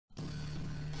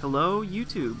Hello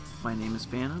YouTube, my name is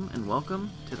Phantom and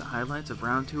welcome to the highlights of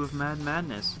round 2 of Madden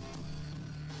Madness.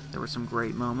 There were some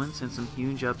great moments and some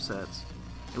huge upsets.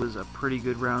 It was a pretty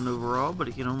good round overall, but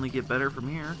it can only get better from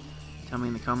here. Tell me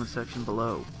in the comment section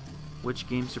below. Which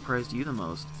game surprised you the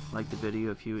most? Like the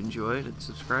video if you enjoyed and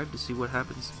subscribe to see what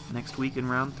happens next week in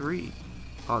round 3.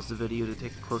 Pause the video to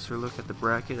take a closer look at the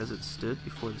bracket as it stood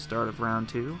before the start of round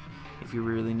 2 if you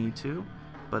really need to,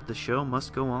 but the show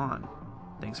must go on.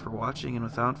 Thanks for watching, and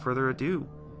without further ado,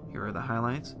 here are the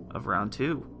highlights of round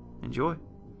 2. Enjoy!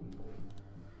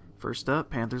 First up,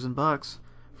 Panthers and Bucks.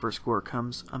 First score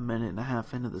comes a minute and a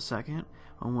half into the second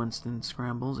when Winston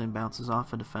scrambles and bounces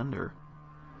off a defender.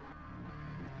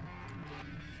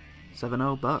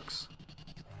 7-0 Bucks.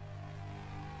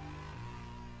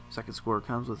 Second score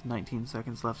comes with 19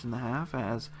 seconds left in the half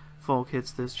as Folk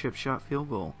hits this chip shot field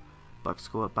goal. Bucks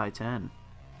go up by 10.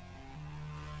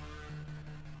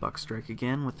 Bucks strike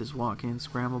again with this walk-in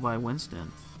scramble by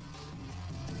Winston.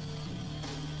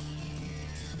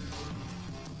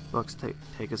 Bucks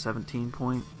take a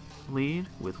 17-point lead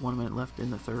with 1 minute left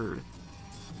in the third.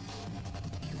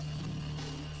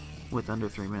 With under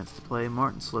 3 minutes to play,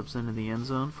 Martin slips into the end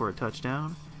zone for a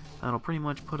touchdown. That'll pretty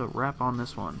much put a wrap on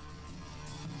this one.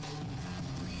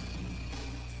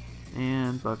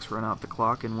 And Bucks run out the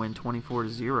clock and win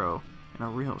 24-0 in a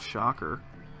real shocker.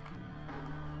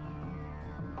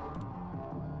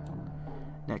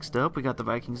 Next up, we got the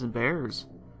Vikings and Bears.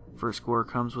 First score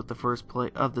comes with the first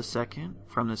play of the second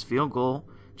from this field goal.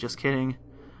 Just kidding.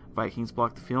 Vikings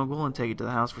block the field goal and take it to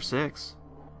the house for 6.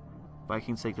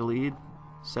 Vikings take the lead,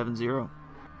 7-0.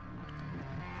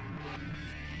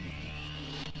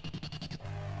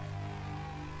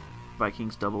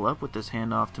 Vikings double up with this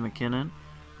handoff to McKinnon,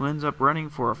 who ends up running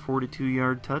for a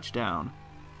 42-yard touchdown.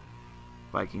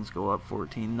 Vikings go up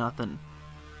 14-0.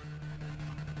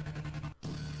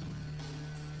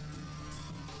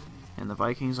 And the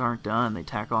Vikings aren't done. They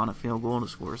tack on a field goal to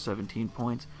score 17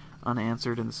 points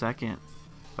unanswered in the second.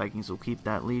 Vikings will keep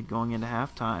that lead going into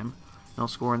halftime. They'll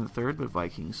score in the third, but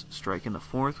Vikings strike in the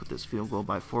fourth with this field goal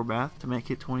by Forbath to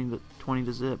make it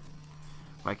 20-0.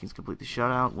 Vikings complete the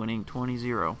shutout, winning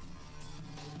 20-0.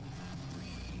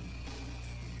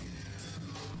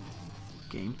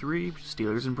 Game 3,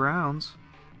 Steelers and Browns.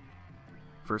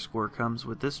 First score comes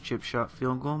with this chip shot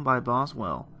field goal by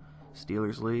Boswell.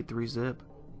 Steelers lead 3-0.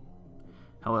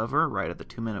 However, right at the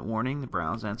 2-minute warning, the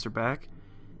Browns answer back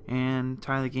and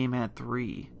tie the game at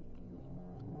 3.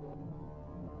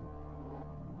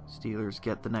 Steelers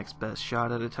get the next best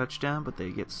shot at a touchdown, but they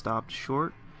get stopped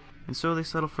short, and so they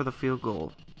settle for the field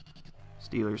goal.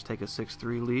 Steelers take a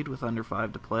 6-3 lead with under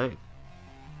 5 to play.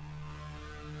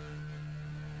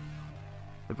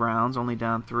 The Browns, only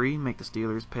down 3, make the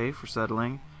Steelers pay for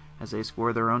settling as they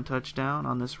score their own touchdown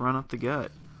on this run up the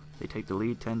gut. They take the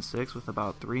lead 10-6 with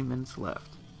about 3 minutes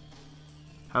left.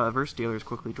 However, Steelers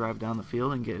quickly drive down the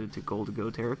field and get into goal-to-go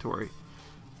territory.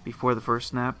 Before the first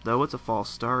snap, though, it's a false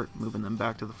start, moving them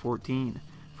back to the 14.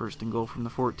 First and goal from the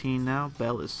 14 now.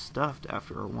 Bell is stuffed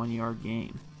after a 1-yard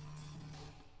gain.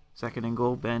 Second and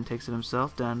goal, Ben takes it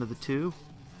himself down to the 2.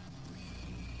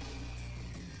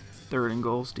 Third and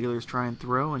goal, Steelers try and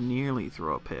throw and nearly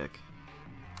throw a pick.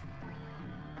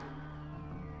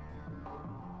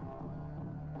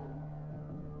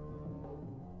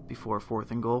 Before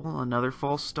fourth and goal, another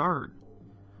false start.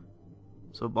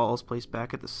 So ball is placed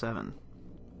back at the 7.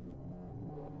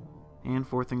 And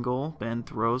fourth and goal, Ben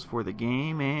throws for the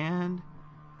game, and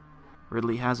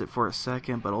Ridley has it for a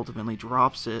second, but ultimately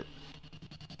drops it.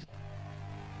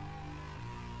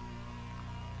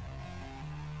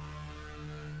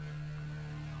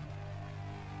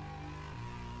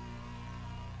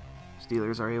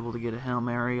 Steelers are able to get a Hail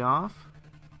Mary off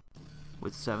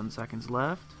with 7 seconds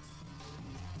left,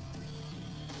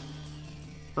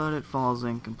 but it falls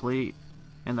incomplete,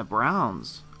 and the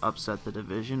Browns upset the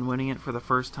division, winning it for the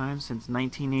first time since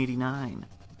 1989.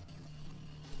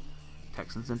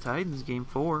 Texans and Titans, Game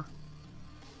 4.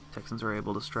 Texans are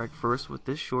able to strike first with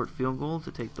this short field goal to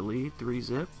take the lead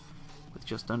 3-0 with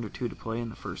just under 2 to play in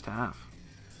the first half.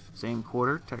 Same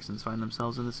quarter, Texans find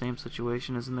themselves in the same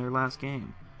situation as in their last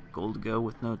game. Goal to go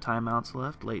with no timeouts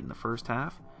left late in the first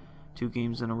half. 2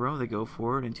 games in a row they go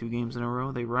for it, and 2 games in a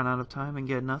row they run out of time and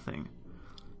get nothing.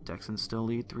 Texans still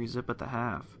lead 3-0 at the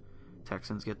half.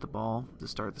 Texans get the ball to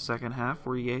start the second half,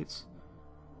 where Yates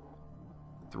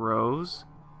throws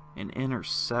an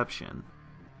interception.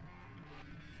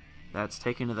 That's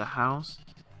taken to the house.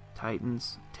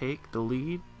 Titans take the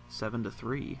lead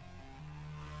 7-3.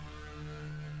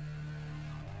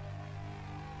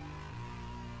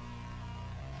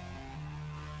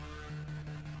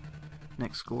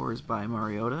 Next score is by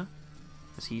Mariota.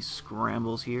 as he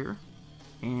scrambles here,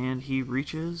 and he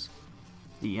reaches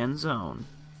the end zone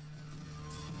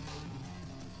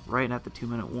right at the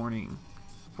 2-minute warning.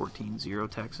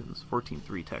 14-0 Texans,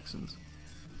 14-3 Texans.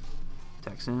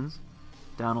 Texans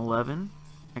down 11,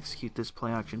 execute this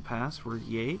play action pass where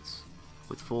Yates,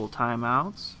 with full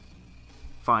timeouts,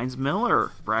 finds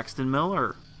Miller, Braxton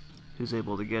Miller, who's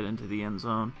able to get into the end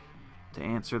zone to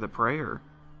answer the prayer.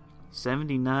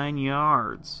 79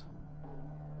 yards.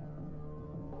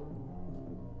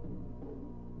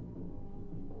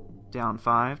 Down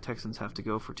 5, Texans have to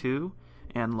go for 2,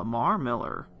 and Lamar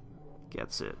Miller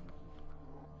gets it.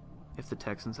 If the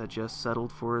Texans had just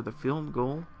settled for the field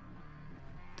goal,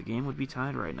 the game would be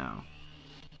tied right now.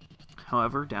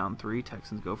 However, down 3,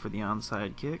 Texans go for the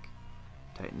onside kick.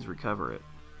 Titans recover it.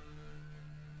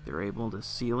 They're able to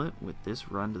seal it with this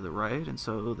run to the right, and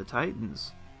so the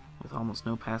Titans, with almost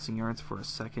no passing yards for a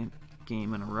second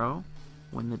game in a row,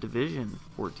 win the division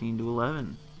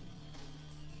 14-11.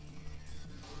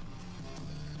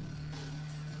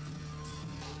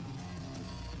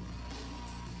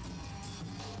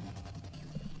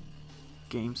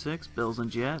 Game 6, Bills and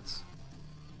Jets.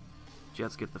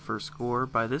 Jets get the first score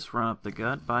by this run up the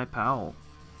gut by Powell.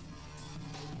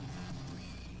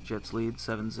 Jets lead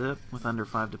 7-0 with under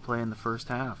 5 to play in the first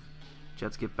half.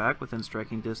 Jets get back within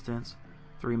striking distance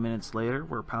 3 minutes later,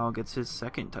 where Powell gets his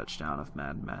second touchdown of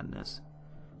Madden Madness.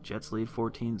 Jets lead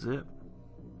 14-0.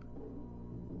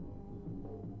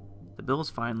 The Bills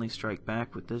finally strike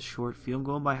back with this short field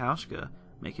goal by Hauschka,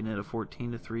 making it a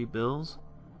 14-3 Bills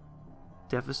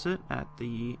deficit at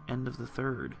the end of the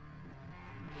third.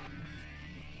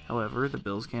 However, the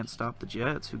Bills can't stop the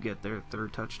Jets, who get their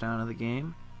third touchdown of the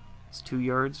game. It's 2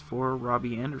 yards for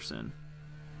Robbie Anderson.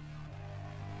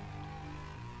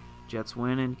 Jets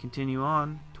win and continue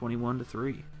on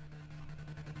 21-3.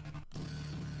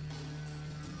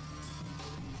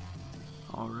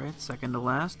 Alright, second to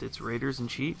last, it's Raiders and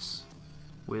Chiefs.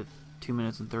 With 2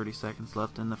 minutes and 30 seconds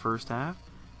left in the first half,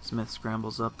 Smith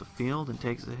scrambles up the field and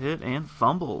takes a hit and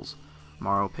fumbles.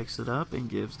 Morrow picks it up and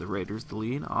gives the Raiders the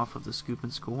lead off of the scoop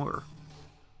and score.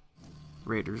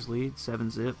 Raiders lead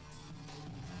 7-0.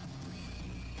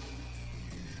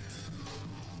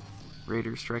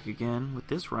 Raiders strike again with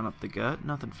this run up the gut,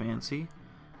 nothing fancy.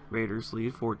 Raiders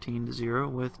lead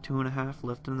 14-0 with 2.5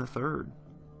 left in the third.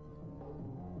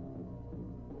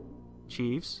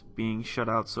 Chiefs, being shut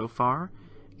out so far,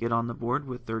 get on the board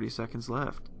with 30 seconds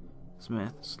left.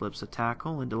 Smith slips a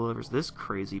tackle and delivers this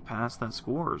crazy pass that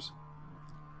scores.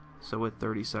 So with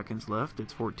 30 seconds left,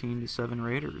 it's 14-7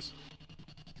 Raiders.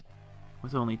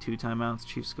 With only 2 timeouts,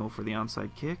 Chiefs go for the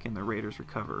onside kick and the Raiders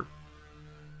recover.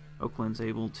 Oakland's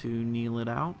able to kneel it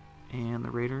out, and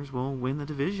the Raiders will win the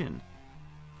division.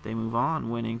 They move on,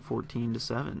 winning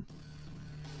 14-7.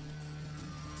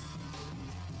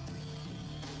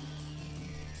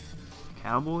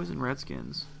 Cowboys and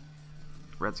Redskins.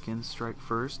 Redskins strike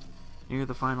first near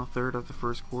the final third of the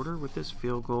first quarter with this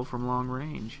field goal from long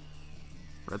range.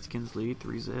 Redskins lead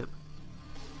 3-0.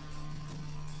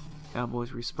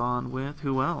 Cowboys respond with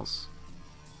who else?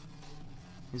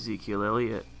 Ezekiel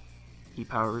Elliott. He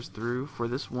powers through for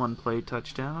this one-play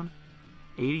touchdown,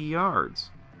 80 yards.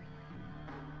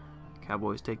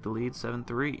 Cowboys take the lead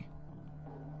 7-3.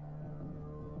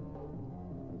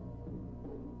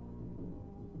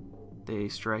 They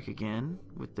strike again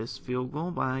with this field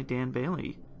goal by Dan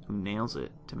Bailey, who nails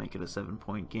it to make it a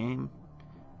 7-point game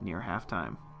near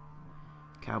halftime.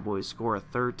 Cowboys score a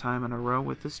third time in a row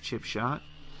with this chip shot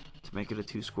to make it a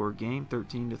 2-score game,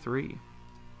 13-3.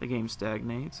 The game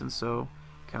stagnates, and so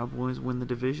Cowboys win the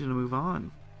division to move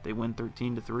on. They win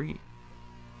 13-3.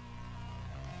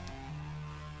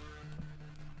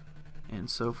 And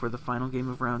so for the final game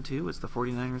of round 2, it's the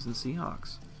 49ers and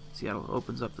Seahawks. Seattle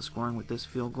opens up the scoring with this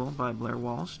field goal by Blair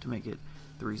Walsh to make it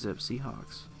 3-0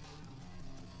 Seahawks.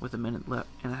 With a minute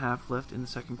and a half left in the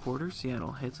second quarter,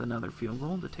 Seattle hits another field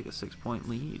goal to take a 6-point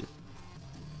lead.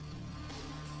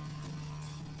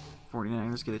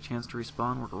 49ers get a chance to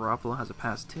respond where Garoppolo has a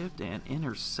pass tipped and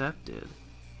intercepted.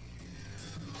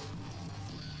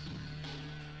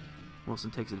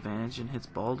 Wilson takes advantage and hits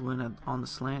Baldwin on the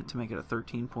slant to make it a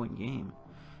 13-point game.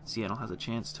 Seattle has a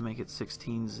chance to make it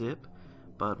 16-0,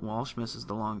 but Walsh misses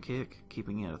the long kick,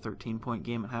 keeping it a 13-point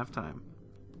game at halftime.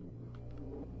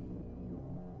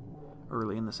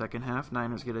 Early in the second half,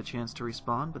 Niners get a chance to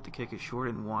respond, but the kick is short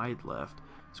and wide left.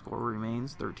 Score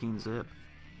remains 13-0.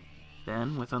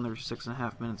 Then, with under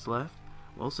 6.5 minutes left,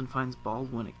 Wilson finds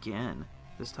Baldwin again,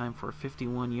 this time for a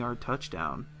 51-yard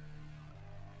touchdown.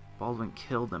 Baldwin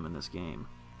killed them in this game.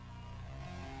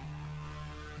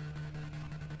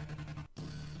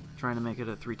 trying to make it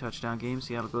a 3-touchdown game.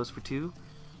 Seattle goes for 2.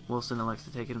 Wilson elects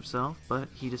to take it himself, but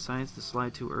he decides to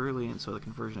slide too early, and so the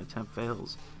conversion attempt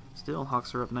fails. Still,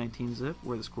 Hawks are up 19-zip,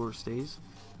 where the score stays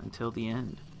until the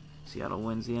end. Seattle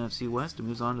wins the NFC West and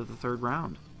moves on to the 3rd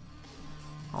round.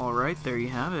 Alright, there you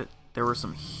have it. There were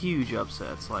some huge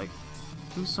upsets, like,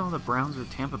 who saw the Browns or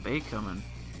Tampa Bay coming?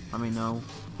 Let me know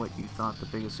what you thought the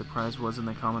biggest surprise was in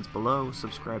the comments below.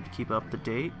 Subscribe to keep up to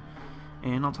date,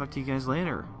 and I'll talk to you guys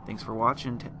later. Thanks for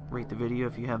watching. Rate the video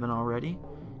if you haven't already,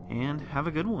 and have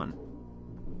a good one.